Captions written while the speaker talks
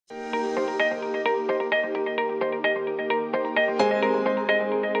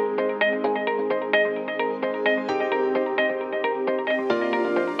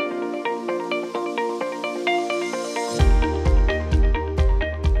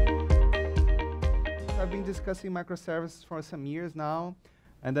I've been discussing microservices for some years now,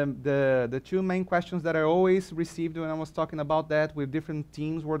 and the two main questions that I always received when I was talking about that with different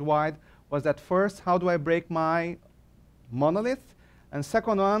teams worldwide was that first, how do I break my monolith? And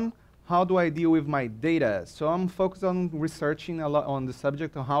second one, how do I deal with my data? So I'm focused on researching a lot on the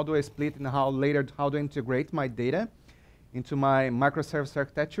subject of how do I split and how do I integrate my data into my microservice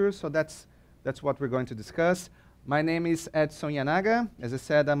architecture. So that's what we're going to discuss. My name is Edson Yanaga. As I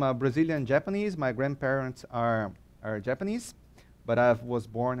said, I'm a Brazilian Japanese. My grandparents are Japanese, but I was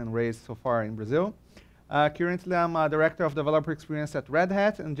born and raised so far in Brazil. Currently, I'm a director of developer experience at Red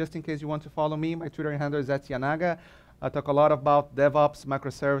Hat, and just in case you want to follow me, my Twitter handle is @Yanaga. I talk a lot about DevOps,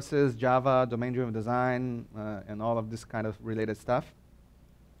 microservices, Java, domain-driven design, and all of this kind of related stuff.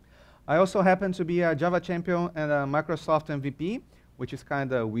 I also happen to be a Java champion and a Microsoft MVP, which is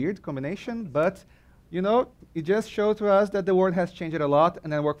kind of a weird combination, but you know, it just showed to us that the world has changed a lot,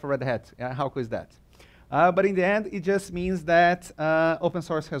 and I work for Red Hat. Yeah, how cool is that? But in the end, it just means that open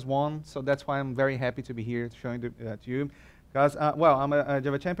source has won, so that's why I'm very happy to be here showing to you. Because, well, I'm a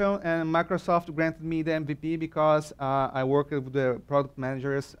Java champion, and Microsoft granted me the MVP because I worked with the product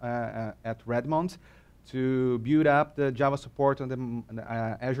managers at Redmond to build up the Java support on the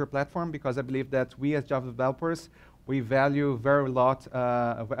Azure platform, because I believe that we as Java developers, we value a lot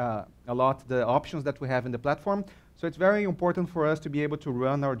the options that we have in the platform. So it's very important for us to be able to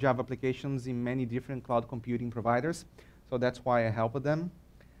run our Java applications in many different cloud computing providers. So that's why I help with them.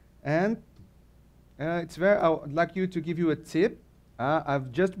 And I would like to give you a tip.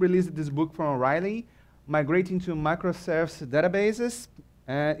 I've just released this book from O'Reilly, Migrating to Microservice Databases.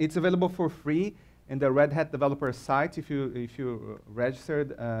 It's available for free in the Red Hat developer site. If you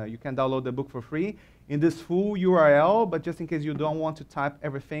registered, you can download the book for free in this full URL, but just in case you don't want to type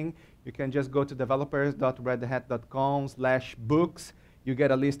everything, you can just go to developers.redhat.com/books. You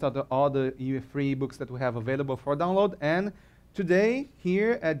get a list of all the free books that we have available for download. And today,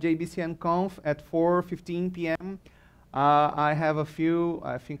 here at JBCNConf at 4:15 p.m., I have a few,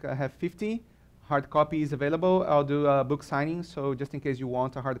 I think I have 50 hard copies available. I'll do a book signing, so just in case you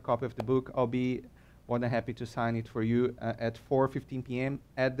want a hard copy of the book, I'll be more than happy to sign it for you at 4:15 p.m.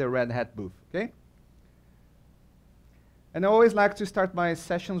 at the Red Hat booth, okay? And I always like to start my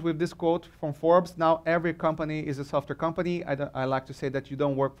sessions with this quote from Forbes. Now, every company is a software company. I like to say that you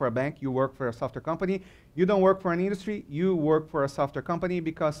don't work for a bank, you work for a software company. You don't work for an industry, you work for a software company,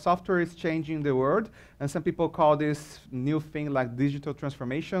 because software is changing the world. And some people call this new thing like digital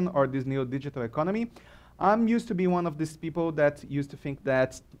transformation or this new digital economy. I'm used to be one of these people that used to think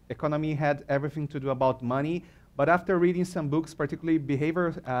that economy had everything to do about money. But after reading some books, particularly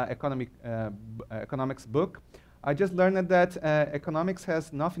behavior economics book, I just learned that economics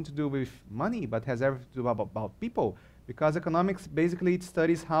has nothing to do with money, but has everything to do about people. Because economics basically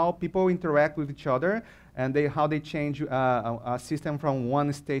studies how people interact with each other and how they change a system from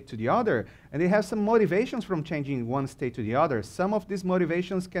one state to the other. And they have some motivations from changing one state to the other. Some of these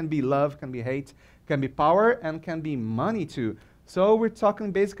motivations can be love, can be hate, can be power, and can be money too. So we're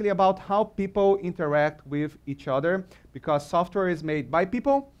talking basically about how people interact with each other, because software is made by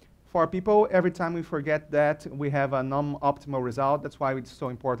people, for people. Every time we forget that, we have a non-optimal result. That's why it's so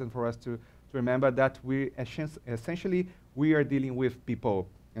important for us to remember that essentially we are dealing with people.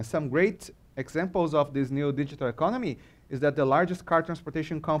 And some great examples of this new digital economy is that the largest car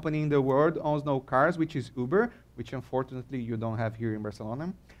transportation company in the world owns no cars, which is Uber, which unfortunately you don't have here in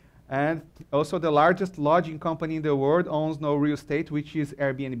Barcelona. And also the largest lodging company in the world owns no real estate, which is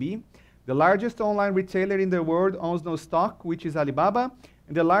Airbnb. The largest online retailer in the world owns no stock, which is Alibaba.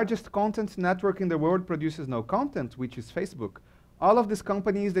 And the largest content network in the world produces no content, which is Facebook. All of these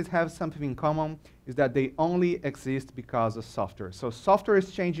companies that have something in common is that they only exist because of software. So software is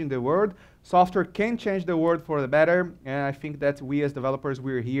changing the world. Software can change the world for the better. And I think that we as developers,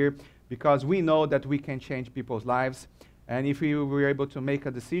 we're here because we know that we can change people's lives. And if we were able to make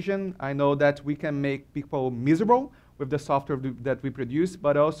a decision, I know that we can make people miserable with the software that we produce,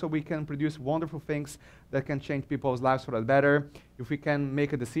 but also we can produce wonderful things that can change people's lives for the better. If we can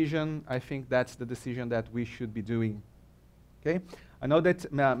make a decision, I think that's the decision that we should be doing. Okay? I know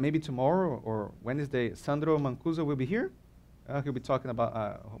that maybe tomorrow or Wednesday, Sandro Mancuso will be here. He'll be talking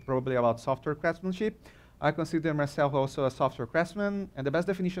about probably about software craftsmanship. I consider myself also a software craftsman, and the best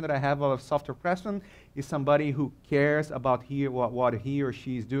definition that I have of a software craftsman is somebody who cares about what he or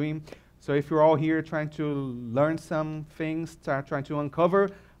she is doing. So if you're all here trying to learn some things, trying to uncover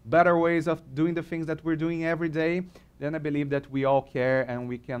better ways of doing the things that we're doing every day, then I believe that we all care and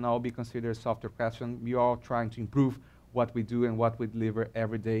we can all be considered software craftsmen. We are all trying to improve what we do and what we deliver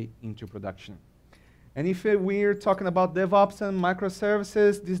every day into production. And if we're talking about DevOps and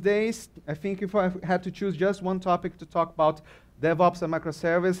microservices these days, I think if I had to choose just one topic to talk about DevOps and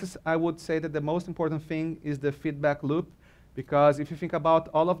microservices, I would say that the most important thing is the feedback loop. Because if you think about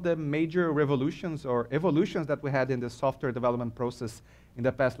all of the major revolutions or evolutions that we had in the software development process in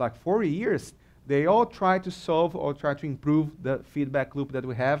the past like 40 years, they all try to solve or try to improve the feedback loop that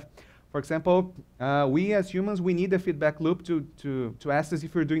we have. For example, we as humans, we need a feedback loop to ask us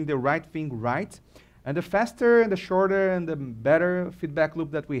if we're doing the right thing right. And the faster and the shorter and the better feedback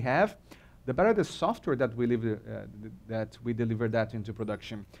loop that we have, the better the software that we deliver that into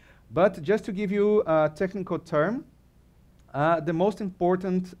production. But just to give you a technical term, the most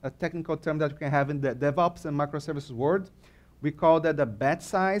important technical term that we can have in the DevOps and microservices world, we call that the batch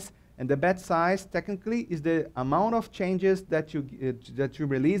size. And the batch size technically is the amount of changes that you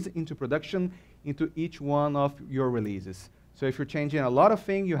release into production into each one of your releases. So if you're changing a lot of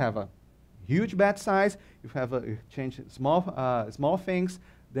things, you have a huge batch size. If you have a change small things,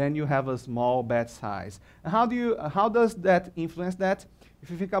 then you have a small batch size. And how does that influence that? If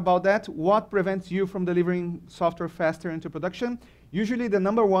you think about that, what prevents you from delivering software faster into production? Usually the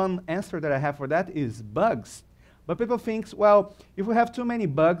number one answer that I have for that is bugs. But people think, well, if we have too many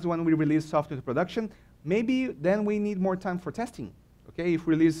bugs when we release software to production, maybe then we need more time for testing. Okay, if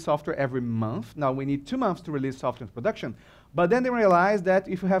we release software every month, now we need 2 months to release software to production. But then they realize that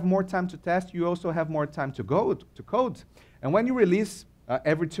if you have more time to test, you also have more time to code. And when you release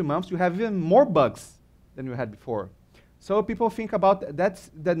every 2 months, you have even more bugs than you had before. So people think about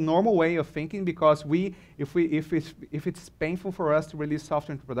that's the normal way of thinking, because if it's painful for us to release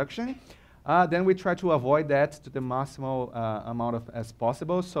software into production, then we try to avoid that to the maximal amount as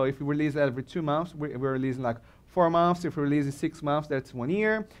possible. So if we release every 2 months, we're releasing like 4 months. If we release in 6 months, that's 1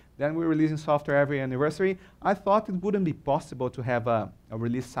 year. Then we're releasing software every anniversary. I thought it wouldn't be possible to have a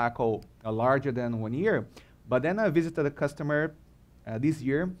release cycle larger than 1 year. But then I visited a customer this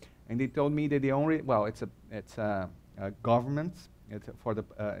year, and they told me that they only, well, it's a government.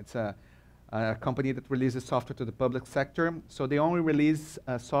 It's a company that releases software to the public sector. So they only release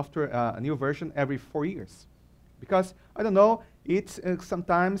software, a new version every 4 years. Because, I don't know,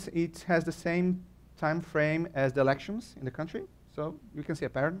 sometimes it has the same time frame as the elections in the country. So you can see a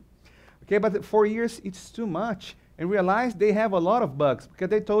pattern. Okay, but 4 years, it's too much. And realize they have a lot of bugs, because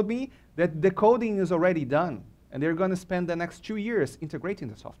they told me that the coding is already done. And they're going to spend the next 2 years integrating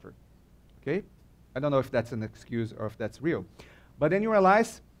the software. Okay? I don't know if that's an excuse or if that's real. But then you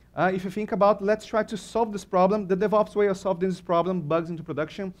realize, if you think about, let's try to solve this problem, the DevOps way of solving this problem, bugs into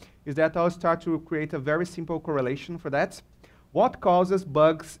production, is that I'll start to create a very simple correlation for that. What causes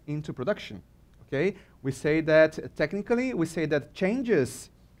bugs into production? Okay? We say that, technically, we say that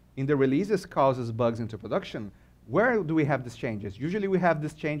changes in the releases causes bugs into production. Where do we have these changes? Usually we have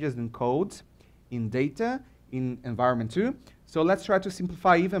these changes in code, in data, in environment too. So let's try to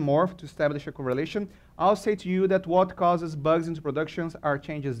simplify even more to establish a correlation. I'll say to you that what causes bugs into productions are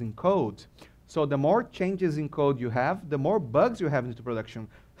changes in code. So the more changes in code you have, the more bugs you have into production.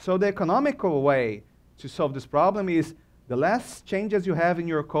 So the economical way to solve this problem is the less changes you have in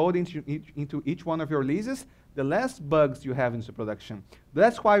your code into each one of your releases, the less bugs you have into production.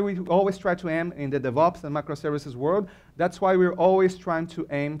 That's why we always try to aim in the DevOps and microservices world. That's why we're always trying to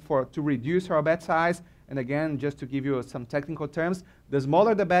aim to reduce our batch size. And again, just to give you some technical terms, the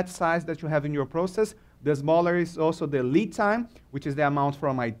smaller the batch size that you have in your process, the smaller is also the lead time, which is the amount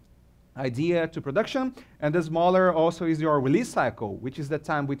from idea to production, and the smaller also is your release cycle, which is the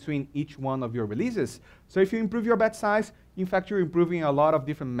time between each one of your releases. So if you improve your batch size, in fact, you're improving a lot of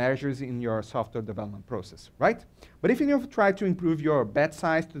different measures in your software development process, right? But if you try to improve your batch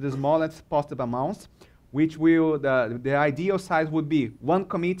size to the smallest possible amounts, which will, the ideal size would be 1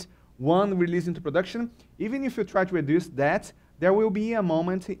 commit, 1 release into production. Even if you try to reduce that, there will be a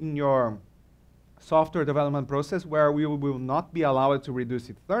moment in your software development process where we will not be allowed to reduce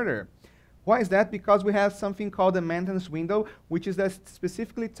it further. Why is that? Because we have something called a maintenance window, which is a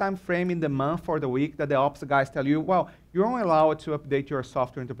specifically time frame in the month or the week that the ops guys tell you, well, you're only allowed to update your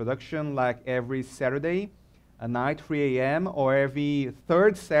software into production like every Saturday at night, 3 a.m., or every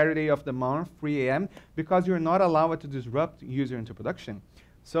 3rd Saturday of the month, 3 a.m., because you're not allowed to disrupt user into production.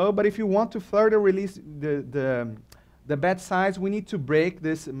 So, but if you want to further release the batch size, we need to break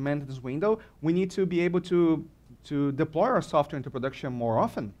this maintenance window. We need to be able to deploy our software into production more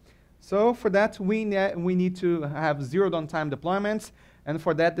often. So for that, we need to have zero downtime deployments, and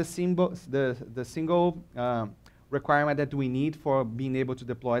for that, the single requirement that we need for being able to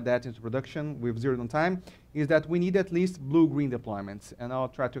deploy that into production with zero downtime is that we need at least blue-green deployments. And I'll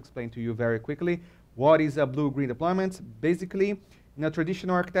try to explain to you very quickly what is a blue-green deployment. Basically, In a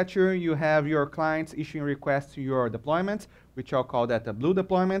traditional architecture, you have your clients issuing requests to your deployment, which I'll call that a blue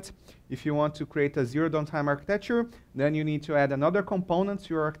deployment. If you want to create a zero downtime architecture, then you need to add another component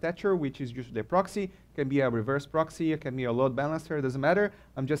to your architecture, which is usually a proxy. It can be a reverse proxy, it can be a load balancer, it doesn't matter.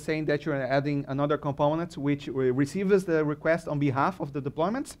 I'm just saying that you're adding another component which receives the request on behalf of the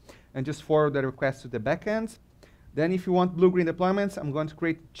deployments and just forward the request to the backend. Then if you want blue-green deployments, I'm going to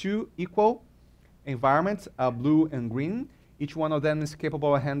create two equal environments, blue and green. Each one of them is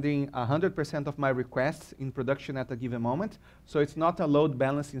capable of handling 100% of my requests in production at a given moment. So it's not a load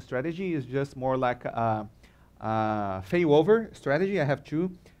balancing strategy, it's just more like a failover strategy. I have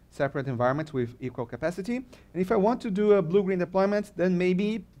two separate environments with equal capacity. And if I want to do a blue-green deployment, then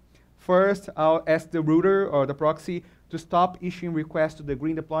maybe first I'll ask the router or the proxy to stop issuing requests to the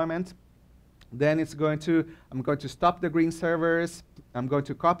green deployment. Then I'm going to stop the green servers, I'm going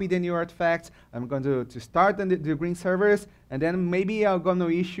to copy the new artifacts, I'm going to start the green servers, and then maybe I'm going to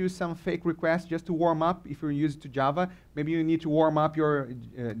issue some fake requests just to warm up. If you're used to Java, maybe you need to warm up your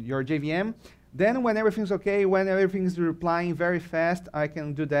JVM. Then when everything's okay, when everything's replying very fast, I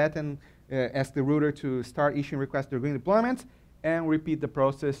can do that and ask the router to start issuing requests to the green deployment and repeat the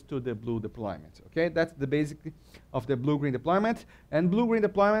process to the blue deployment. Okay, that's the basic of the blue-green deployment. And blue-green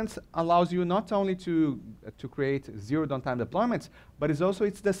deployments allows you not only to create zero downtime deployments, but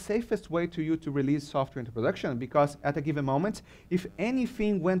it's the safest way to you to release software into production, because at a given moment, if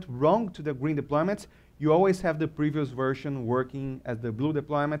anything went wrong to the green deployment, you always have the previous version working as the blue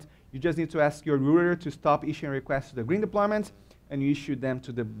deployment. You just need to ask your router to stop issuing requests to the green deployment, and you issue them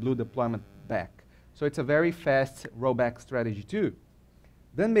to the blue deployment back. So it's a very fast rollback strategy too.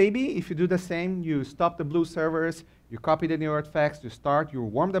 Then maybe if you do the same, you stop the blue servers, you copy the new artifacts, you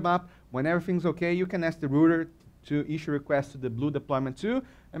warm them up. When everything's okay, you can ask the router to issue requests to the blue deployment too.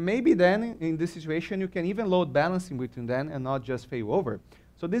 And maybe then, in this situation, you can even load balancing between them and not just fail over.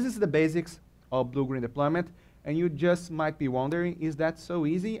 So this is the basics of blue-green deployment. And you just might be wondering, is that so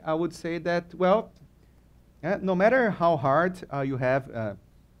easy? I would say that, well, no matter how hard you have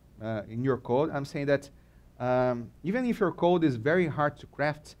in your code, I'm saying that even if your code is very hard to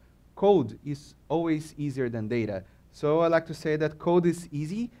craft, code is always easier than data. So I like to say that code is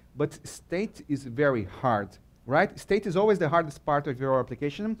easy, but state is very hard, right? State is always the hardest part of your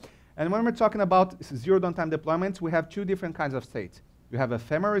application. And when we're talking about zero downtime deployments, we have two different kinds of states. You have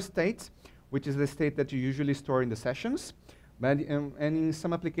ephemeral state, which is the state that you usually store in the sessions. But and in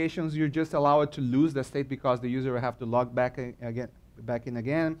some applications, you just allow it to lose the state because the user will have to log back in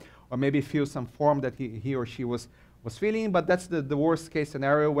again, or maybe fill some form that he or she was filling. But that's the worst case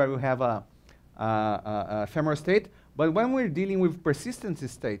scenario where we have a ephemeral state. But when we're dealing with persistent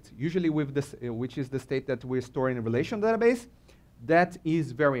state, usually with this, which is the state that we store in a relational database, that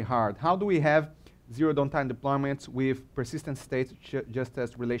is very hard. How do we have zero downtime deployments with persistent states just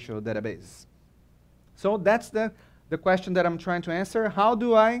as relational database? So that's the question that I'm trying to answer. How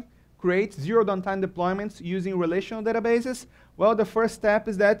do I create zero downtime deployments using relational databases? Well, the first step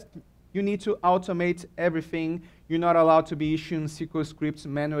is that you need to automate everything. You're not allowed to be issuing SQL scripts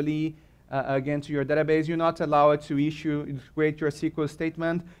manually again to your database. You're not allowed to create your SQL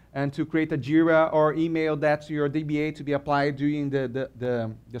statement and to create a JIRA or email that to your DBA to be applied during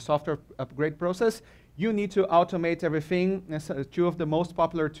the software upgrade process. You need to automate everything. Two of the most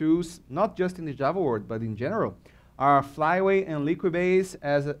popular tools, not just in the Java world, but in general, are Flyway and Liquibase.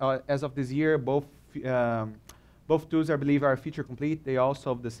 As of this year, both tools, I believe, are feature complete. They all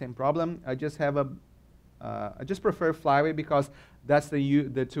solve the same problem. I just prefer Flyway because that's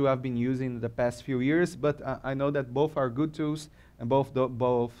the tool I've been using the past few years. But I know that both are good tools and both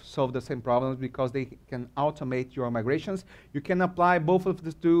solve the same problems because they can automate your migrations. You can apply both of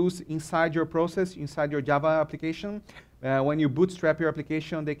the tools inside your process, inside your Java application. When you bootstrap your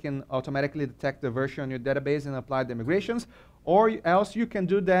application, they can automatically detect the version on your database and apply the migrations. Or else you can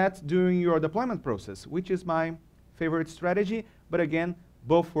do that during your deployment process, which is my favorite strategy. But again,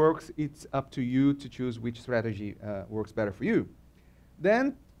 both works. It's up to you to choose which strategy works better for you.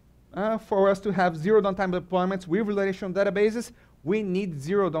 Then, for us to have zero downtime deployments with relational databases, we need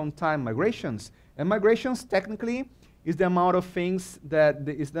zero downtime migrations. And migrations, technically, is the amount of things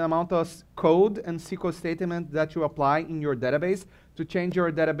is the amount of code and SQL statement that you apply in your database to change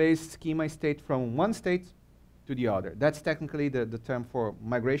your database schema state from one state to the other. That's technically the term for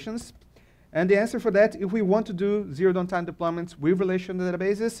migrations. And the answer for that, if we want to do zero downtime deployments with relational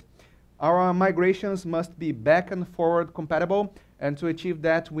databases, our migrations must be back and forward compatible. And to achieve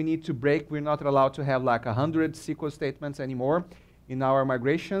that, we need to break. We're not allowed to have like 100 SQL statements anymore in our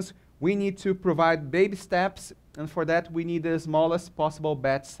migrations. We need to provide baby steps, and for that, we need the smallest possible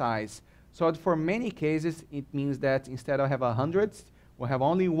batch size. So for many cases, it means that instead of have 100 we have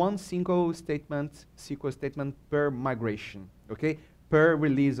only one single statement, SQL statement per migration, okay, per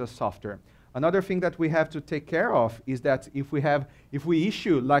release of software. Another thing that we have to take care of is that if we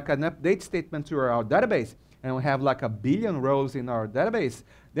issue like an update statement to our database, and we have like 1 billion rows in our database,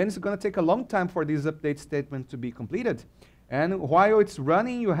 then it's going to take a long time for this update statement to be completed. And while it's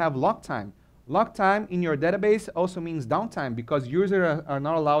running, you have lock time. Lock time in your database also means downtime, because users are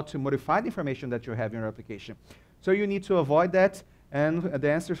not allowed to modify the information that you have in your application. So you need to avoid that, and the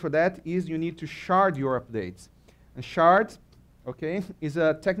answer for that is you need to shard your updates. And shard, okay, is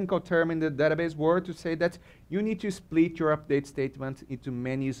a technical term in the database world to say that you need to split your update statement into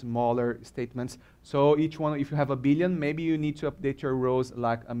many smaller statements. So each one, if you have 1 billion, maybe you need to update your rows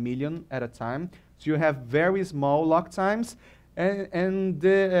like 1 million at a time. So you have very small lock times, and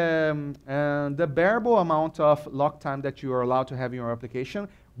the bearable amount of lock time that you are allowed to have in your application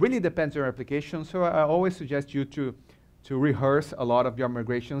really depends on your application. So I always suggest you to rehearse a lot of your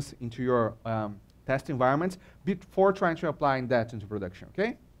migrations into your test environment before trying to apply that into production,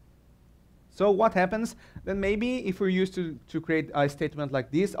 okay? So what happens? Then maybe if we're used to create a statement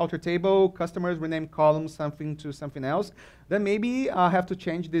like this, alter table, customers rename column something to something else, then maybe I have to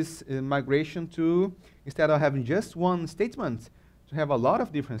change this migration to, instead of having just one statement, to have a lot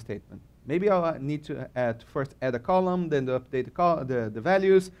of different statements. Maybe I'll need to first add a column, then update the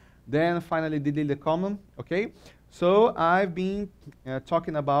values, then finally delete the column, okay? So I've been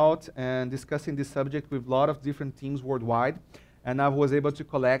talking about and discussing this subject with a lot of different teams worldwide, and I was able to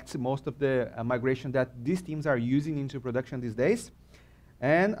collect most of the migration that these teams are using into production these days.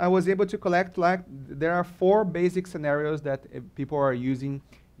 And I was able to collect, like, there are 4 basic scenarios that people are using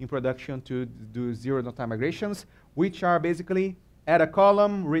in production to do zero downtime migrations, which are basically add a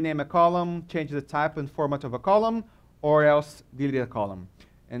column, rename a column, change the type and format of a column, or else delete a column.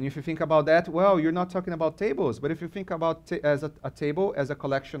 And if you think about that, well, you're not talking about tables, but if you think about as a table as a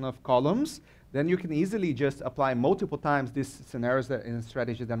collection of columns, then you can easily just apply multiple times these scenarios and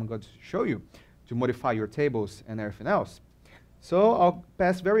strategies that I'm going to show you to modify your tables and everything else. So I'll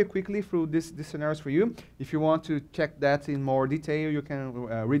pass very quickly through these scenarios for you. If you want to check that in more detail, you can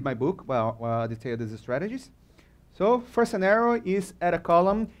read my book while I detail these strategies. So first scenario is add a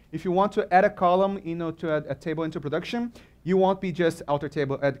column. If you want to add a column to a table into production, you won't be just alter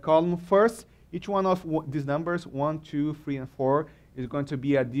table, add column. First, each one of these numbers, 1, 2, 3, and 4, is going to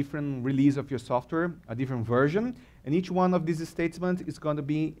be a different release of your software, a different version. And each one of these statements is going to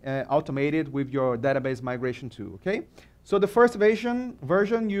be automated with your database migration tool, okay? So the first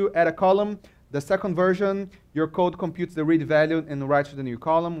version, you add a column. The second version, your code computes the read value and writes to the new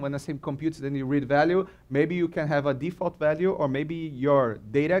column. When I say computes the new read value, maybe you can have a default value, or maybe your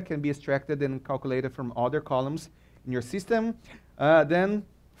data can be extracted and calculated from other columns in your system. Then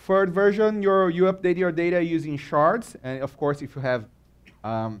third version, you update your data using shards. And of course, if you have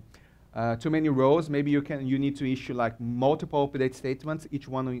too many rows, maybe you need to issue like multiple update statements, each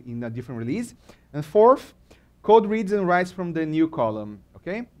one in a different release. And fourth, code reads and writes from the new column.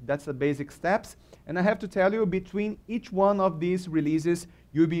 Okay, that's the basic steps. And I have to tell you, between each one of these releases,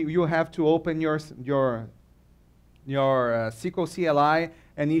 you have to open your SQL CLI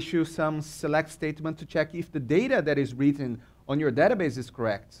and issue some select statement to check if the data that is written on your database is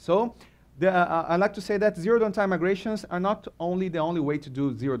correct. So I like to say that zero downtime migrations are not only the only way to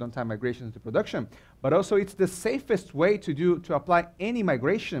do zero downtime migrations to production, but also it's the safest way to apply any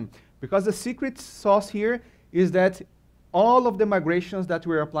migration, because the secret sauce here is that all of the migrations that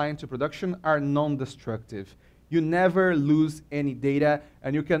we're applying to production are non-destructive. You never lose any data,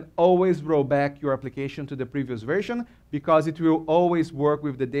 and you can always roll back your application to the previous version, because it will always work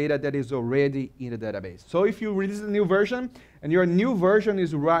with the data that is already in the database. So if you release a new version, and your new version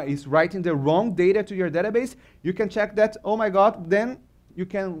is writing the wrong data to your database, you can check that, oh my God, then you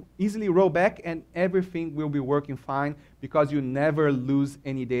can easily roll back and everything will be working fine, because you never lose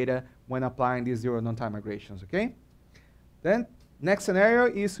any data when applying these zero downtime migrations, okay? Then next scenario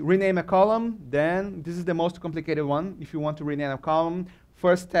is rename a column. Then this is the most complicated one. If you want to rename a column,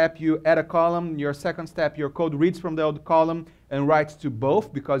 first step, you add a column. Your second step, your code reads from the old column and writes to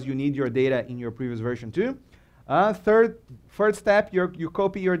both, because you need your data in your previous version too. Third step, you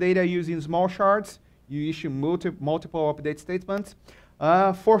copy your data using small shards. You issue multiple update statements.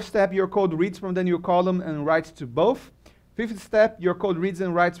 Fourth step, your code reads from the new column and writes to both. Fifth step, your code reads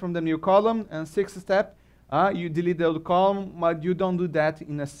and writes from the new column. And sixth step, you delete the old column, but you don't do that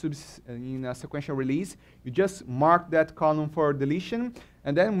in a sequential release. You just mark that column for deletion,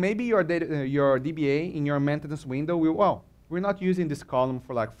 and then maybe your DBA in your maintenance window will, well, we're not using this column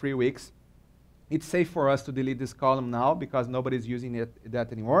for like 3 weeks. It's safe for us to delete this column now because nobody's using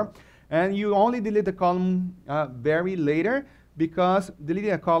that anymore. And you only delete the column very later. because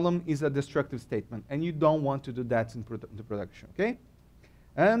deleting a column is a destructive statement, and you don't want to do that in production, okay?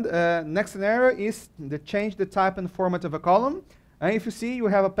 And next scenario is to change the type and format of a column. And if you see, you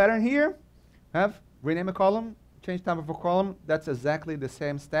have a pattern here. Rename a column, change type of a column. That's exactly the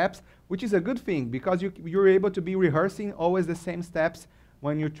same steps, which is a good thing because you're able to be rehearsing always the same steps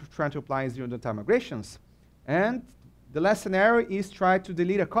when you're trying to apply zero-downtime migrations. And the last scenario is try to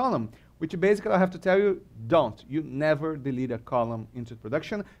delete a column, which basically I have to tell you, don't. You never delete a column into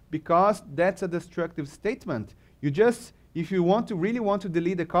production because that's a destructive statement. You just, if you really want to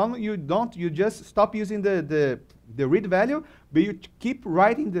delete the column, you don't. You just stop using the read value, but you keep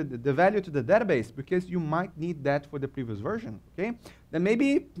writing the value to the database because you might need that for the previous version, okay? Then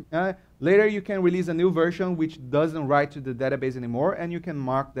maybe later you can release a new version which doesn't write to the database anymore, and you can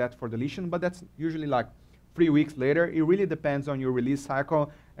mark that for deletion, but that's usually like 3 weeks later. It really depends on your release cycle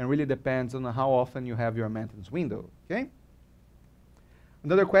and really depends on how often you have your maintenance window, okay?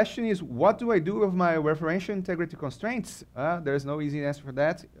 Another question is, what do I do with my referential integrity constraints? There's no easy answer for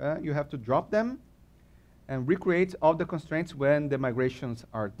that. You have to drop them and recreate all the constraints when the migrations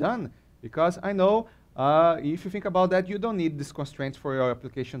are done. Because I know if you think about that, you don't need these constraints for your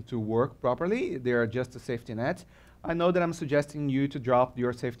application to work properly. They are just a safety net. I know that I'm suggesting you to drop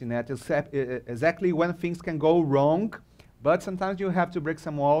your safety net exactly when things can go wrong, but sometimes you have to break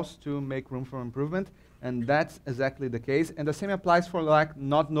some walls to make room for improvement, and that's exactly the case. And the same applies for like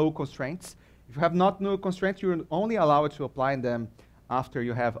not-null constraints. If you have not-null constraints, you're only allowed to apply them after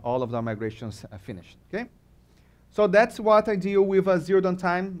you have all of the migrations finished, okay? So that's what I deal with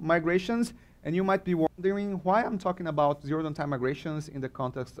zero-downtime migrations, and you might be wondering why I'm talking about zero-downtime migrations in the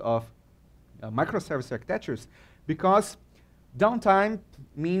context of microservice architectures. Because downtime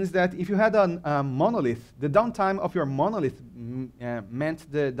means that if you had a monolith, the downtime of your monolith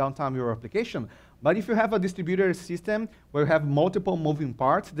meant the downtime of your application. But if you have a distributed system where you have multiple moving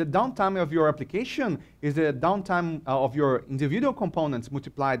parts, the downtime of your application is the downtime of your individual components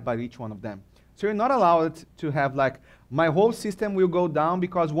multiplied by each one of them. So you're not allowed to have like, my whole system will go down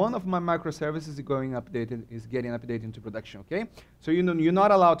because one of my microservices is getting updated into production, okay? So you're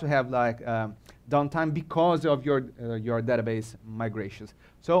not allowed to have like downtime because of your database migrations.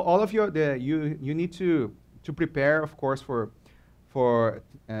 So all of you need to prepare, of course, for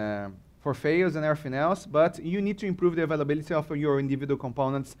fails and everything else, but you need to improve the availability of your individual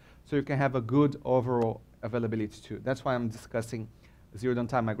components so you can have a good overall availability too. That's why I'm discussing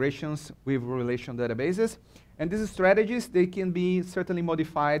zero-downtime migrations with relational databases. And these strategies, they can be certainly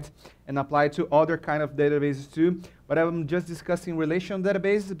modified and applied to other kind of databases too. But I'm just discussing relational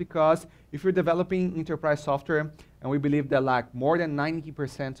databases because if you're developing enterprise software, and we believe that like more than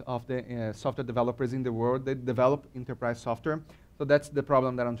 90% of the software developers in the world, they develop enterprise software. So that's the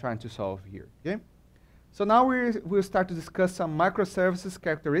problem that I'm trying to solve here, okay? So now we'll start to discuss some microservices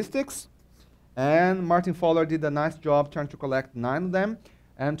characteristics. And Martin Fowler did a nice job trying to collect 9 of them.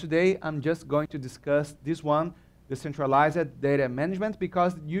 And today I'm just going to discuss this one, the centralized data management,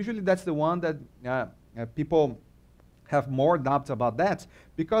 because usually that's the one that people have more doubts about that.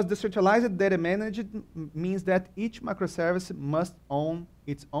 Because the centralized data management means that each microservice must own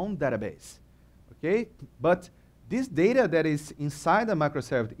its own database, okay? But this data that is inside the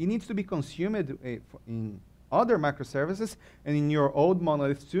microservice, it needs to be consumed in other microservices and in your old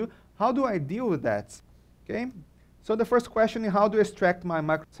monolith too. How do I deal with that? Okay. So the first question is, how do I extract my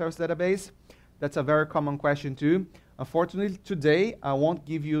microservice database? That's a very common question too. Unfortunately, today I won't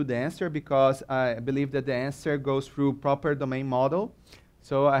give you the answer because I believe that the answer goes through proper domain model.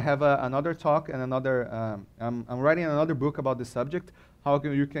 So I have another talk and another, I'm writing another book about the subject, how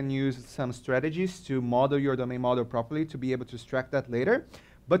you can use some strategies to model your domain model properly to be able to extract that later.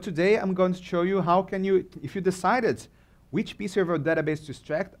 But today I'm going to show you how can you, if you decided which piece of your database to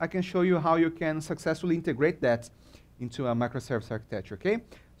extract, I can show you how you can successfully integrate that into a microservice architecture, okay?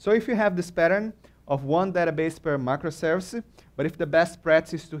 So if you have this pattern of one database per microservice, but if the best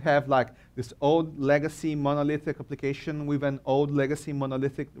practice is to have like this old legacy monolithic application with an old legacy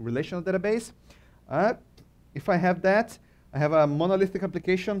monolithic relational database, if I have that, I have a monolithic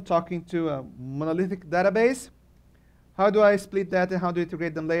application talking to a monolithic database. How do I split that and how do I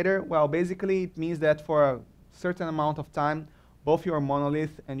integrate them later? Well, basically it means that for a certain amount of time, both your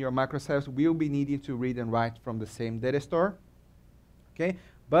monolith and your microservice will be needing to read and write from the same data store, okay?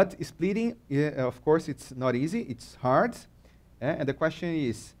 But splitting, of course, it's not easy, it's hard. And the question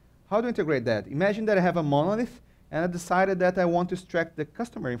is, how to integrate that? Imagine that I have a monolith and I decided that I want to extract the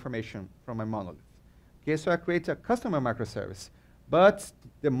customer information from my monolith. Okay, so I create a customer microservice, but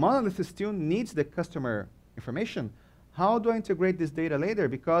the monolith still needs the customer information. How do I integrate this data later?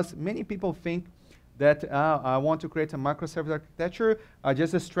 Because many people think that I want to create a microservice architecture. I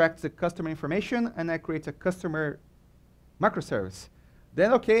just extract the customer information, and I create a customer microservice.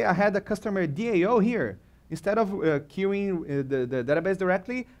 Then, okay, I had a customer DAO here. Instead of queuing the database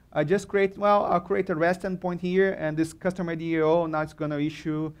directly, I just create, well, I'll create a REST endpoint here, and this customer DAO, now it's going to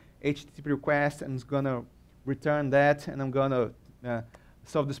issue HTTP request, and it's going to return that, and I'm going to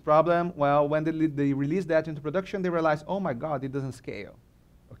solve this problem. Well, when they release that into production, they realize, oh my God, it doesn't scale.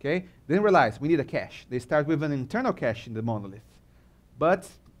 Okay? Then realize we need a cache. They start with an internal cache in the monolith. But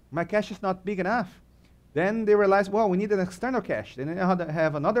my cache is not big enough. Then they realize, well, we need an external cache. Then they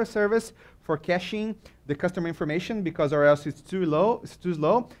have another service for caching the customer information, because or else it's too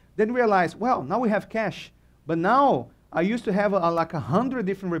slow. Then realize, well, now we have cache. But now I used to have like 100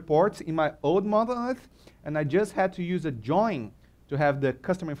 different reports in my old monolith, and I just had to use a join to have the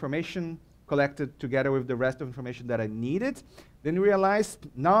customer information collected together with the rest of information that I needed. Then realize,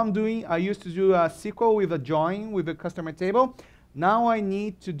 now I used to do a SQL with a join with a customer table. Now I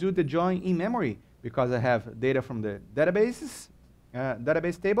need to do the join in memory, because I have data from the databases,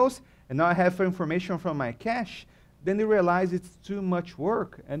 database tables, and now I have information from my cache. Then they realize it's too much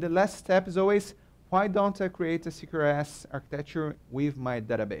work. And the last step is always, why don't I create a CQRS architecture with my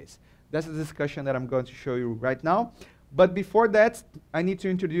database? That's a discussion that I'm going to show you right now. But before that, I need to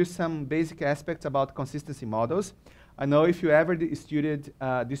introduce some basic aspects about consistency models. I know if you ever studied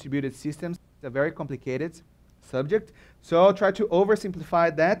distributed systems, it's a very complicated subject. So I'll try to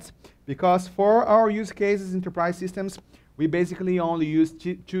oversimplify that, because for our use cases, enterprise systems, we basically only use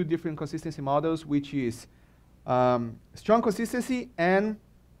two different consistency models, which is strong consistency and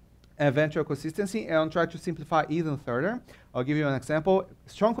eventual consistency. And I'll try to simplify even further. I'll give you an example.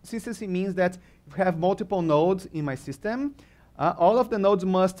 Strong consistency means that if I have multiple nodes in my system, all of the nodes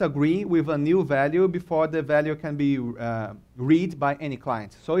must agree with a new value before the value can be read by any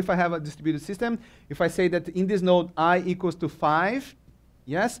client. So if I have a distributed system, if I say that in this node I equals to 5,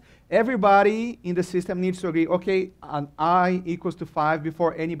 yes, everybody in the system needs to agree, okay, I equals to 5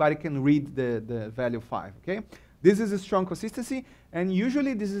 before anybody can read the value 5, okay? This is a strong consistency, and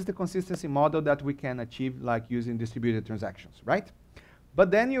usually this is the consistency model that we can achieve like using distributed transactions, right?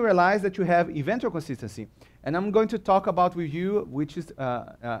 But then you realize that you have eventual consistency. And I'm going to talk about with you, which is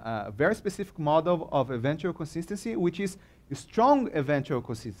a very specific model of eventual consistency, which is strong eventual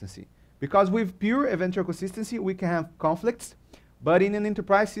consistency. Because with pure eventual consistency, we can have conflicts. But in an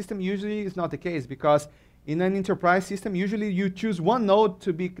enterprise system, usually it's not the case, because in an enterprise system, usually you choose one node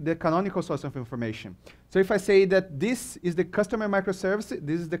to be the canonical source of information. So if I say that this is the customer microservice,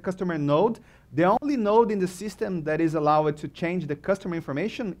 this is the customer node, the only node in the system that is allowed to change the customer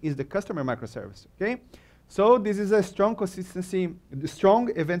information is the customer microservice, okay? So this is a strong consistency, strong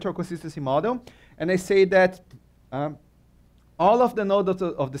eventual consistency model. And I say that all of the nodes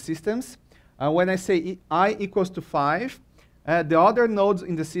of the systems, when I say I equals to 5, the other nodes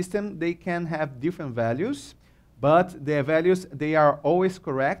in the system, they can have different values, but their values, they are always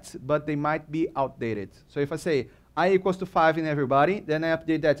correct, but they might be outdated. So if I say I equals to 5 in everybody, then I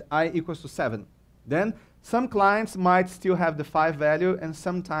update that I equals to 7. Then some clients might still have the 5 value, and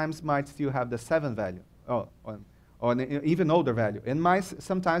sometimes might still have the 7 value, or an even older value. And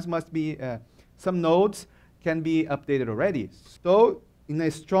sometimes must be, some nodes can be updated already. So in a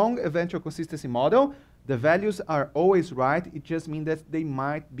strong eventual consistency model, the values are always right. It just means that they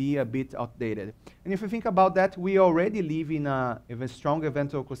might be a bit outdated. And if you think about that, we already live in a strong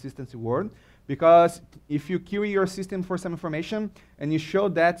eventual consistency world, because if you query your system for some information and you show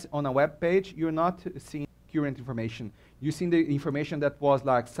that on a web page, you're not seeing current information. You're seeing the information that was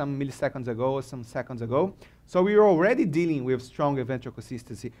like some milliseconds ago or some seconds ago. So we're already dealing with strong eventual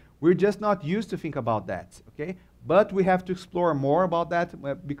consistency. We're just not used to think about that, okay? But we have to explore more about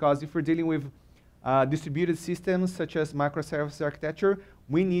that, because if we're dealing with distributed systems such as microservices architecture,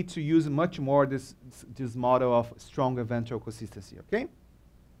 we need to use much more this model of strong eventual consistency, okay?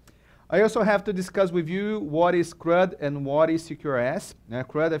 I also have to discuss with you what is CRUD and what is CQRS.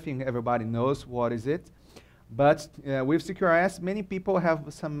 CRUD, I think everybody knows what is it. But with CQRS, many people have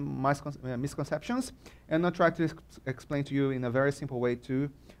some misconceptions, and I'll try to explain to you in a very simple way too.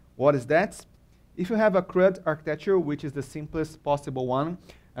 What is that? If you have a CRUD architecture, which is the simplest possible one,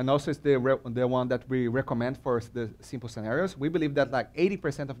 and also it's the one that we recommend for the simple scenarios, we believe that like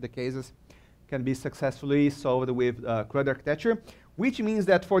 80% of the cases can be successfully solved with CRUD architecture, which means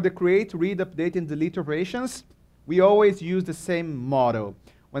that for the create, read, update, and delete operations, we always use the same model.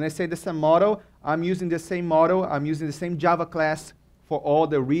 When I say the same model, I'm using the same model, I'm using the same Java class for all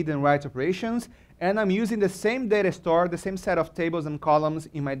the read and write operations, and I'm using the same data store, the same set of tables and columns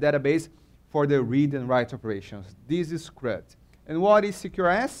in my database for the read and write operations. This is CRUD. And what is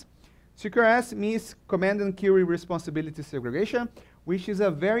CQRS? CQRS means Command and Query Responsibility Segregation, which is a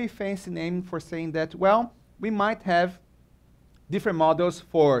very fancy name for saying that, well, we might have different models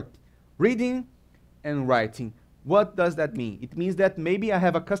for reading and writing. What does that mean? It means that maybe I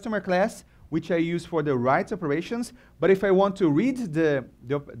have a customer class which I use for the write operations, but if I want to read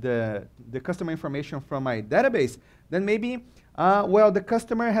the customer information from my database, then maybe, well, the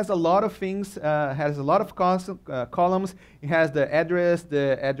customer has a lot of things, has a lot of columns. It has the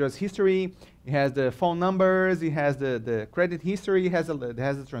address history, it has the phone numbers, it has the credit history, it has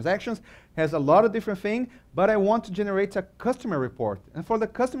the transactions, has a lot of different things, but I want to generate a customer report. And for the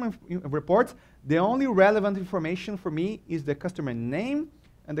customer report, the only relevant information for me is the customer name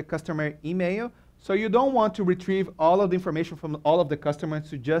and the customer email. So you don't want to retrieve all of the information from all of the customers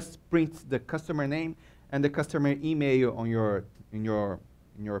to just print the customer name and the customer email on your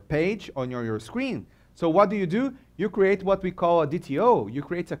page, on your screen. So what do? You create what we call a DTO. You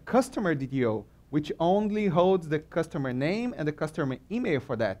create a customer DTO, which only holds the customer name and the customer email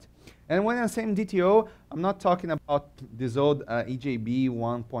for that. And when I'm saying DTO, I'm not talking about this old EJB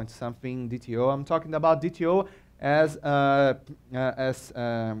 1.something DTO. I'm talking about DTO as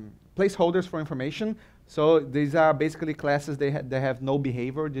placeholders for information. So these are basically classes, they have no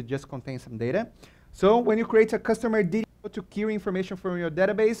behavior, they just contain some data. So when you create a customer DTO to query information from your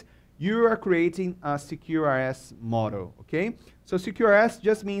database, you are creating a CQRS model, okay? So CQRS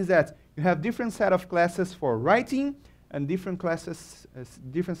just means that you have different set of classes for writing and different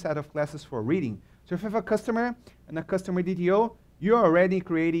set of classes for reading. So if you have a customer and a customer DTO, you're already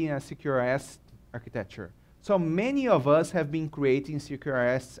creating a CQRS architecture. So many of us have been creating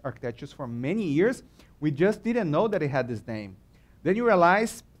CQRS architectures for many years. We just didn't know that it had this name. Then you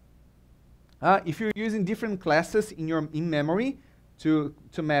realize if you're using different classes in memory to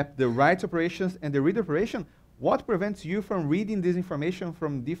map the write operations and the read operation, what prevents you from reading this information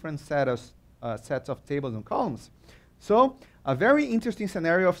from different sets of tables and columns? So a very interesting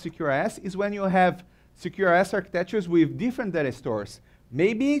scenario of CQRS is when you have CQRS architectures with different data stores.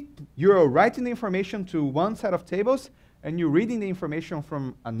 Maybe you're writing the information to one set of tables and you're reading the information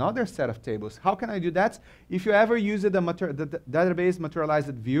from another set of tables. How can I do that? If you ever use the database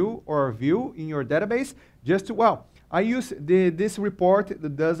materialized view or view in your database, just to, well, I use this report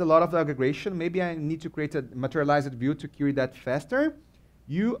that does a lot of aggregation. Maybe I need to create a materialized view to query that faster.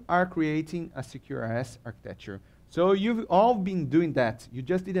 You are creating a CQRS architecture. So you've all been doing that. You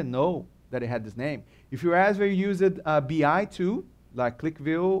just didn't know that it had this name. If you ever used a BI tool, like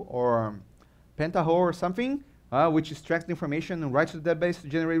ClickView or Pentaho or something, which extracts the information and writes to the database to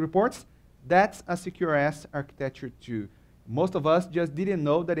generate reports, that's a CQRS architecture too. Most of us just didn't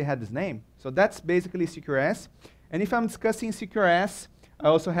know that it had this name. So that's basically CQRS. And if I'm discussing CQRS, I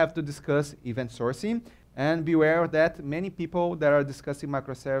also have to discuss event sourcing. And beware that many people that are discussing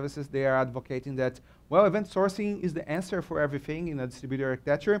microservices, they are advocating that, well, event sourcing is the answer for everything in a distributed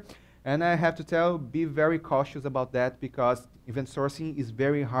architecture. And I have to tell, be very cautious about that because event sourcing is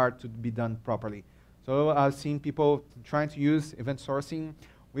very hard to be done properly. So I've seen people trying to use event sourcing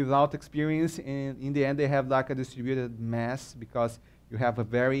without experience, and in the end they have like a distributed mess because you have a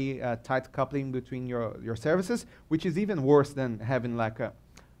very tight coupling between your services, which is even worse than having like a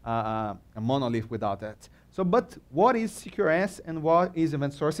monolith without that. So, but what is CQRS and what is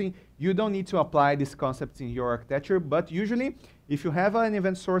event sourcing? You don't need to apply these concepts in your architecture, but usually, if you have an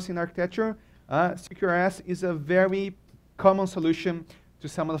event sourcing architecture, CQRS is a very common solution to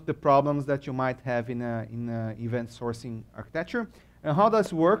some of the problems that you might have in a event sourcing architecture. And how does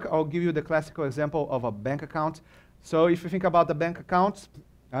it work? I'll give you the classical example of a bank account. So if you think about the bank account,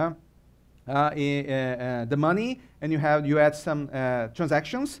 the money, and you add some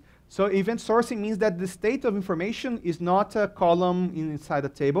transactions. So event sourcing means that the state of information is not a column inside a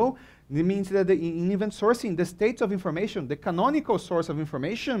table. It means that in event sourcing, the state of information, the canonical source of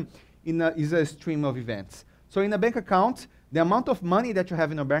information is a stream of events. So in a bank account, the amount of money that you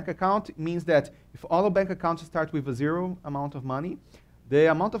have in a bank account means that if all bank accounts start with a zero amount of money, the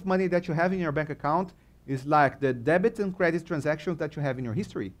amount of money that you have in your bank account is like the debit and credit transactions that you have in your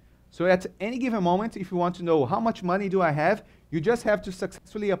history. So at any given moment, if you want to know how much money do I have, you just have to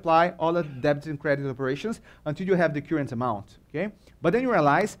successfully apply all the debit and credit operations until you have the current amount, okay? But then you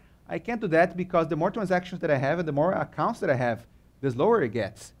realize, I can't do that because the more transactions that I have and the more accounts that I have, the slower it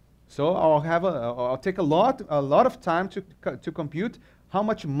gets. So I'll take a lot of time to compute how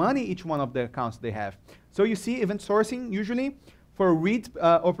much money each one of the accounts they have. So you see, event sourcing usually for read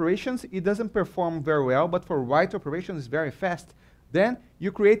operations, it doesn't perform very well, but for write operations, it's very fast. Then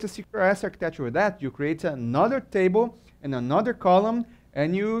you create a CQRS architecture with that. You create another table and another column,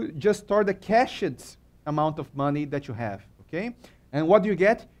 and you just store the cached amount of money that you have, okay? And what do you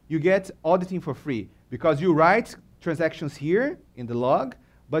get? you get auditing for free because you write transactions here in the log,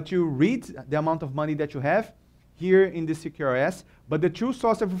 but you read the amount of money that you have here in the CQRS, but the true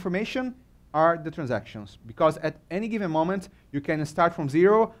source of information are the transactions, because at any given moment, you can start from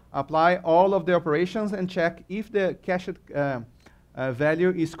zero, apply all of the operations, and check if the cached value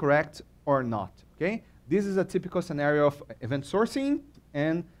is correct or not, okay? This is a typical scenario of event sourcing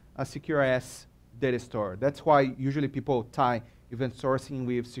and a CQRS data store. That's why usually people tie event sourcing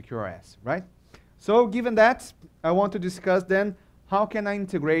with CQRS, right? So given that, I want to discuss then how can I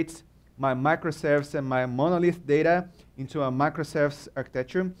integrate my microservice and my monolith data into a microservice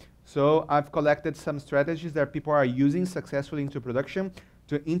architecture. So I've collected some strategies that people are using successfully into production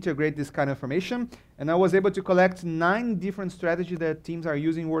to integrate this kind of information. And I was able to collect 9 different strategies that teams are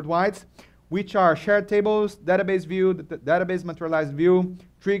using worldwide, which are shared tables, database view, database materialized view,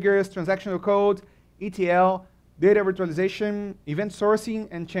 triggers, transactional code, ETL, data virtualization, event sourcing,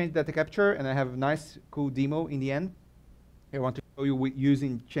 and change data capture. And I have a nice, cool demo in the end. I want to show you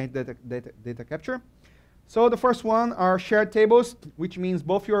using change data capture. So the first one are shared tables, which means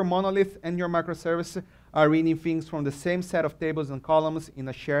both your monolith and your microservice are reading things from the same set of tables and columns in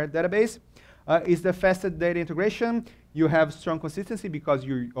a shared database. Is the fastest data integration. You have strong consistency because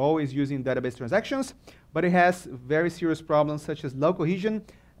you're always using database transactions, but it has very serious problems such as low cohesion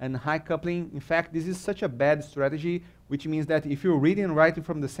and high coupling. In fact, this is such a bad strategy, which means that if you're reading and writing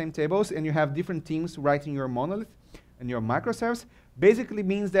from the same tables and you have different teams writing your monolith and your microservice, basically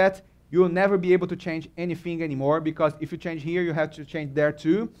means that you will never be able to change anything anymore, because if you change here, you have to change there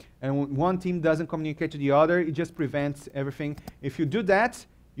too. And when one team doesn't communicate to the other, it just prevents everything. If you do that,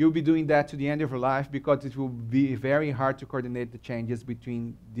 you'll be doing that to the end of your life, because it will be very hard to coordinate the changes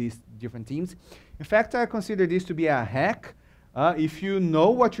between these different teams. In fact, I consider this to be a hack. If you know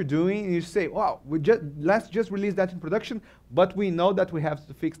what you're doing and you say, wow, let's just release that in production, but we know that we have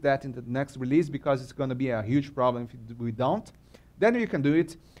to fix that in the next release because it's going to be a huge problem if we don't, then you can do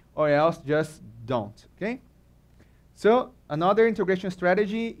it, or else just don't, okay? So another integration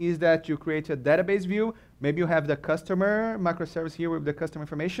strategy is that you create a database view. Maybe you have the customer microservice here with the customer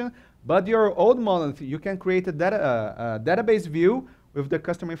information, but your old monolith, you can create a database view with the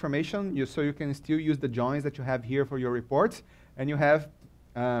customer information, so you can still use the joins that you have here for your reports, and you have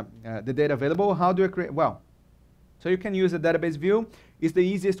the data available. How do you create? Well, so you can use a database view. It's the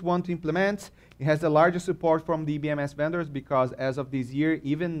easiest one to implement. It has the largest support from the BMS vendors, because as of this year,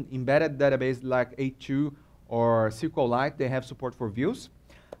 even embedded database like A2 or SQLite, they have support for views.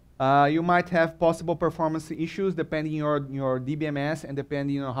 You might have possible performance issues depending on your DBMS and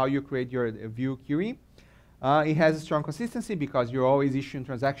depending on how you create your view query. It has a strong consistency because you're always issuing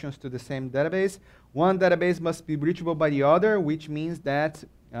transactions to the same database. One database must be reachable by the other, which means that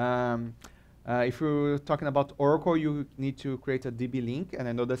if you're talking about Oracle, you need to create a DB link, and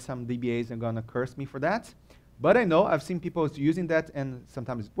I know that some DBAs are going to curse me for that. But I know I've seen people using that, and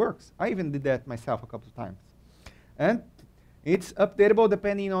sometimes it works. I even did that myself a couple of times. And it's updatable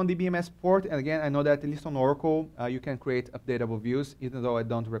depending on the BMS port. And again, I know that at least on Oracle, you can create updatable views, even though I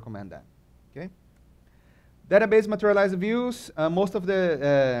don't recommend that. Okay. Database materialized views. Most of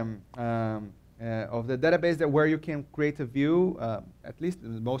the database where you can create a view, at least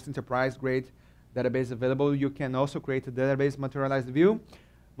the most enterprise-grade database available, you can also create a database materialized view.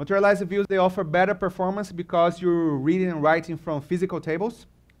 Materialized views, they offer better performance because you're reading and writing from physical tables.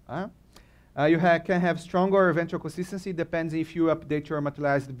 You can have stronger eventual consistency, depends if you update your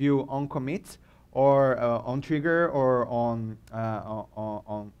materialized view on commit, or on trigger, or on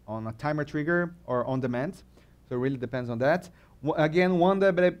a timer trigger, or on demand. So it really depends on that. Again, one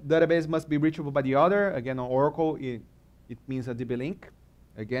database must be reachable by the other. Again, on Oracle, it means a DB link.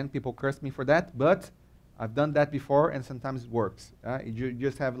 Again, people curse me for that, but I've done that before, and sometimes it works. You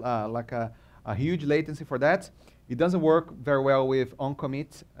just have like a huge latency for that. It doesn't work very well with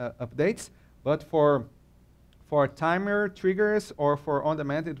on-commit updates, but for timer triggers or for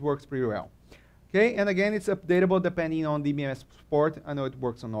on-demand, it works pretty well. Okay, and again, it's updatable depending on DBMS support. I know it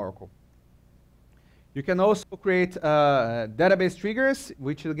works on Oracle. You can also create database triggers,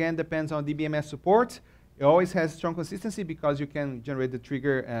 which again depends on DBMS support. It always has strong consistency because you can generate the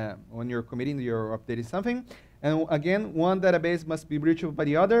trigger when you're committing, you're updating something. And again, one database must be reachable by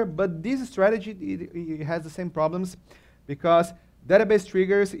the other, but this strategy, it has the same problems because database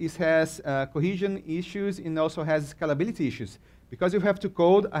triggers, it has cohesion issues and also has scalability issues. Because you have to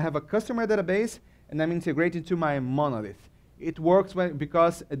code, I have a customer database and I'm integrating to my monolith. It works well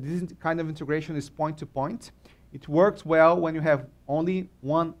because this kind of integration is point-to-point. It works well when you have only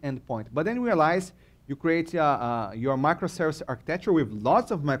one endpoint. But then you realize you create your microservice architecture with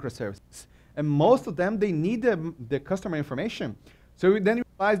lots of microservices. And most of them, they need the customer information. So then you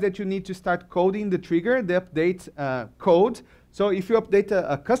implies that you need to start coding the trigger, the update code. So if you update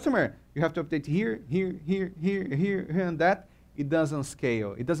a customer, you have to update here, here, here, here, here, here, and that. It doesn't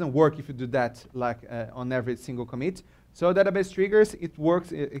scale. It doesn't work if you do that like on every single commit. So database triggers, it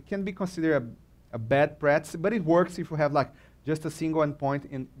works. It can be considered a bad practice, but it works if you have like just a single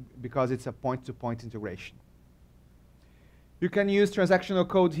endpoint because it's a point-to-point integration. You can use transactional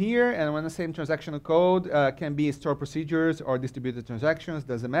code here, and when I say transactional code, can be stored procedures or distributed transactions,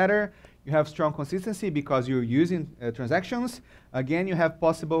 doesn't matter. You have strong consistency because you're using transactions. Again, you have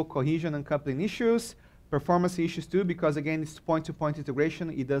possible cohesion and coupling issues, performance issues too, because again, it's point-to-point integration,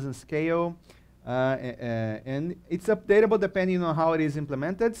 it doesn't scale, and it's updatable depending on how it is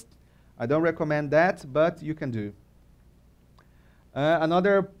implemented. I don't recommend that, but you can do.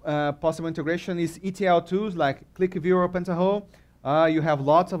 Another possible integration is ETL tools like ClickView or Pentaho. You have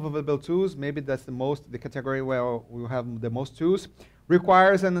lots of available tools. Maybe that's the category where we have the most tools.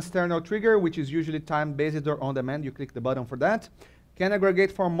 Requires an external trigger, which is usually time-based or on-demand. You click the button for that. Can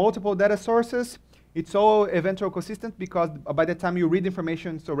aggregate from multiple data sources. It's all eventually consistent because by the time you read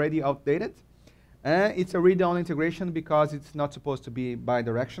information, it's already outdated. It's a read-only integration because it's not supposed to be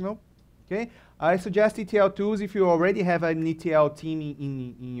bidirectional. Okay? I suggest ETL tools if you already have an ETL team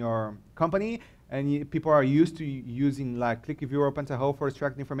in your company and people are used to using like ClickView or Pentaho for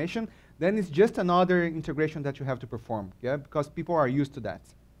extracting information, then it's just another integration that you have to perform, yeah? Because people are used to that.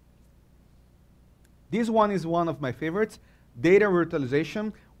 This one is one of my favorites, data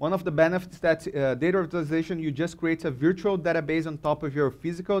virtualization. One of the benefits that data virtualization, you just create a virtual database on top of your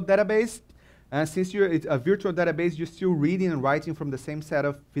physical database. And since it's a virtual database, you're still reading and writing from the same set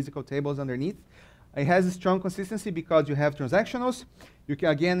of physical tables underneath. It has a strong consistency because you have transactionals. You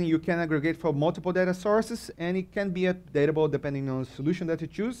can aggregate from multiple data sources, and it can be updatable depending on the solution that you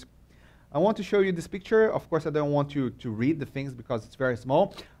choose. I want to show you this picture. Of course, I don't want you to read the things because it's very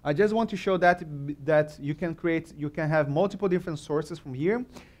small. I just want to show that you can have multiple different sources from here.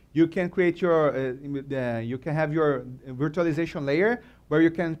 You can create you can have your virtualization layer where you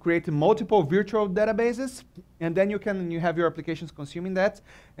can create multiple virtual databases, and then you have your applications consuming that.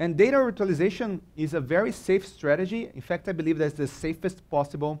 And data virtualization is a very safe strategy. In fact, I believe that's the safest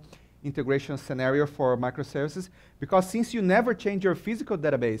possible integration scenario for microservices, because since you never change your physical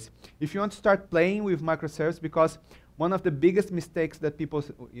database, if you want to start playing with microservices, because one of the biggest mistakes that people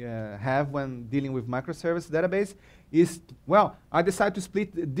have when dealing with microservice database is, well, I decide to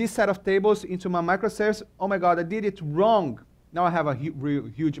split this set of tables into my microservice. Oh my God, I did it wrong. Now I have a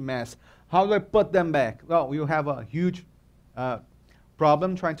huge mess. How do I put them back? Well, you have a huge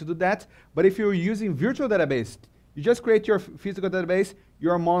problem trying to do that. But if you're using virtual database, you just create your physical database,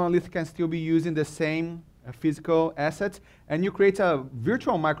 your monolith can still be using the same physical assets, and you create a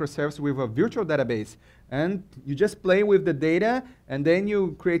virtual microservice with a virtual database. And you just play with the data, and then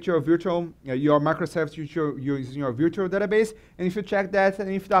you create your virtual, your microservice using your virtual database. And if you check that, and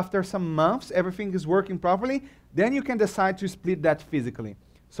if after some months everything is working properly, then you can decide to split that physically.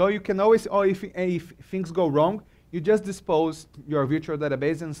 So you can always, or if things go wrong, you just dispose your virtual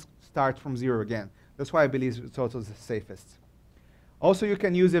database and start from zero again. That's why I believe it's also the safest. Also, you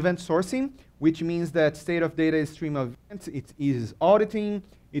can use event sourcing, which means that state of data is stream of events. It is auditing.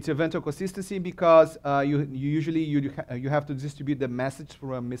 It's event consistency because you have to distribute the message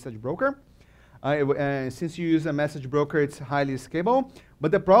through a message broker. Since you use a message broker, it's highly scalable.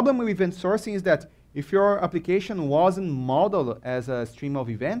 But the problem with event sourcing is that if your application wasn't modeled as a stream of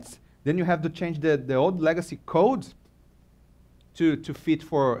events, then you have to change the old legacy code to fit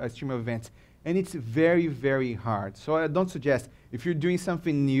for a stream of events. And it's very, very hard. So I don't suggest, if you're doing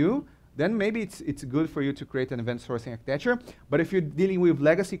something new, then maybe it's good for you to create an event sourcing architecture. But if you're dealing with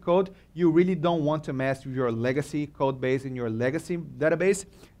legacy code, you really don't want to mess with your legacy code base in your legacy database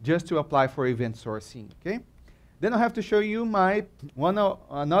just to apply for event sourcing, okay? Then I have to show you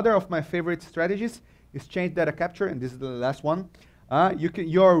another of my favorite strategies is change data capture, and this is the last one.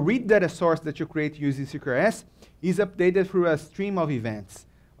 Your read data source that you create using CQRS is updated through a stream of events.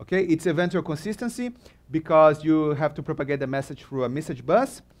 Okay, it's eventual consistency because you have to propagate the message through a message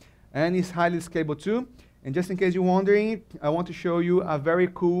bus, and it's highly scalable too. And just in case you're wondering, I want to show you a very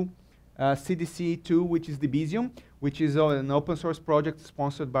cool CDC tool, which is Debezium, which is an open source project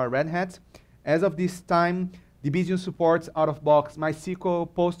sponsored by Red Hat. As of this time, Debezium supports out-of-box MySQL,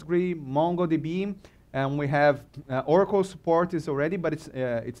 Postgre, MongoDB, and we have Oracle support is already, but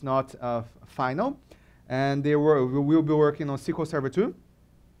it's not final. And we will be working on SQL Server too.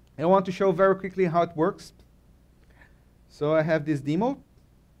 I want to show very quickly how it works. So I have this demo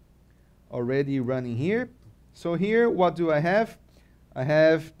already running here. So here, what do I have? I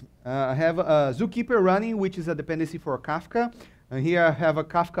have a Zookeeper running, which is a dependency for Kafka. And here I have a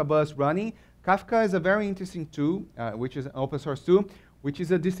Kafka bus running. Kafka is a very interesting tool, which is an open source tool, which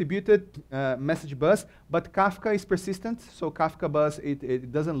is a distributed message bus, but Kafka is persistent, so Kafka bus,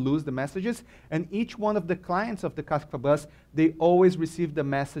 it doesn't lose the messages, and each one of the clients of the Kafka bus, they always receive the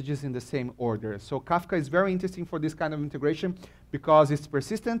messages in the same order. So Kafka is very interesting for this kind of integration because it's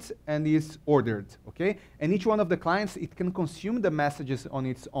persistent and it's ordered, okay? And each one of the clients, it can consume the messages on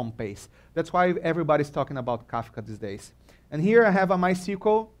its own pace. That's why everybody's talking about Kafka these days. And here I have a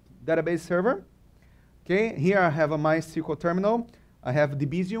MySQL database server. Okay, here I have a MySQL terminal. I have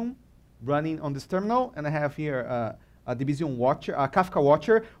Debezium running on this terminal, and I have here a Debezium watcher, a Kafka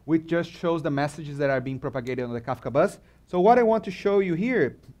watcher, which just shows the messages that are being propagated on the Kafka bus. So what I want to show you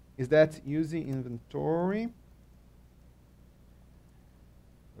here is that using inventory,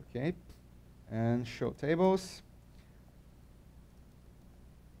 okay, and show tables.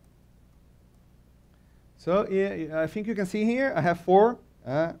 So I think you can see here, I have 4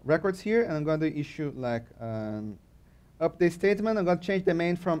 records here, and I'm going to issue like an update statement. I'm going to change the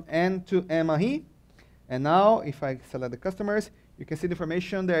main from N to MAHI. And now, if I select the customers, you can see the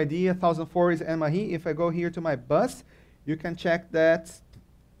information. The ID 1004 is MAHI. If I go here to my bus, you can check that.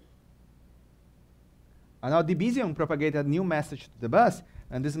 And now Debezium propagated a new message to the bus.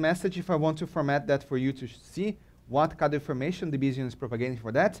 And this message, if I want to format that for you to see what kind of information Debezium is propagating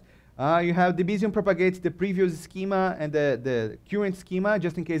for that, you have Debezium propagates the previous schema and the current schema,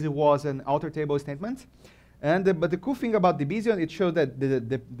 just in case it was an alter table statement. And but the cool thing about Debezium, it shows that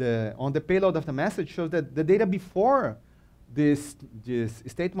on the payload of the message shows that the data before this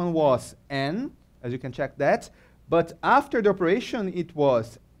statement was N, as you can check that, but after the operation it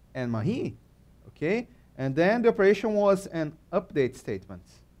was N-MAHI, okay? And then the operation was an update statement,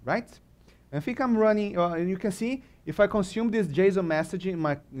 right? I think I'm running, and you can see, if I consume this JSON message in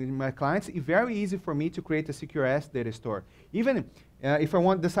my clients, it's very easy for me to create a CQRS data store. Even if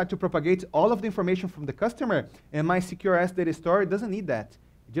I decide to propagate all of the information from the customer, and my CQRS data store, it doesn't need that.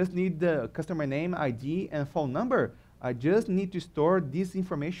 It just need the customer name, ID, and phone number. I just need to store this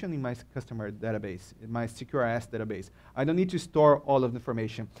information in my customer database, in my CQRS database. I don't need to store all of the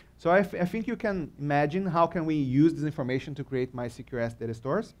information. So I think you can imagine how can we use this information to create my CQRS data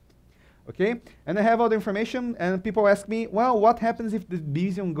stores. Okay, and I have all the information, and people ask me, well, what happens if the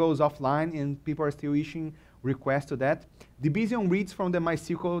Debezium goes offline and people are still issuing requests to that? Debezium reads from the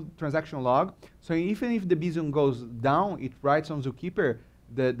MySQL transaction log, so even if the Debezium goes down, it writes on Zookeeper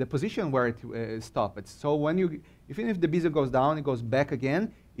the position where it stopped. So when even if the Debezium goes down, it goes back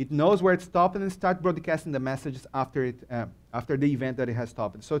again, it knows where it stopped and it starts broadcasting the messages after the event that it has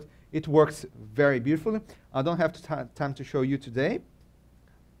stopped. So it works very beautifully. I don't have time to show you today.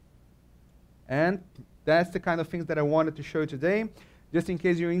 And that's the kind of things that I wanted to show you today. Just in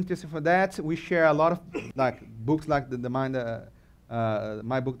case you're interested for that, we share a lot of books like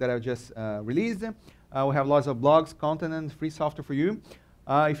my book that I just released. We have lots of blogs, content, and free software for you.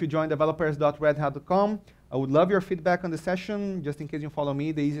 If you join developers.redhat.com, I would love your feedback on the session. Just in case you follow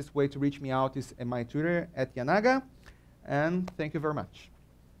me, the easiest way to reach me out is at my Twitter, @Yanaga. And thank you very much.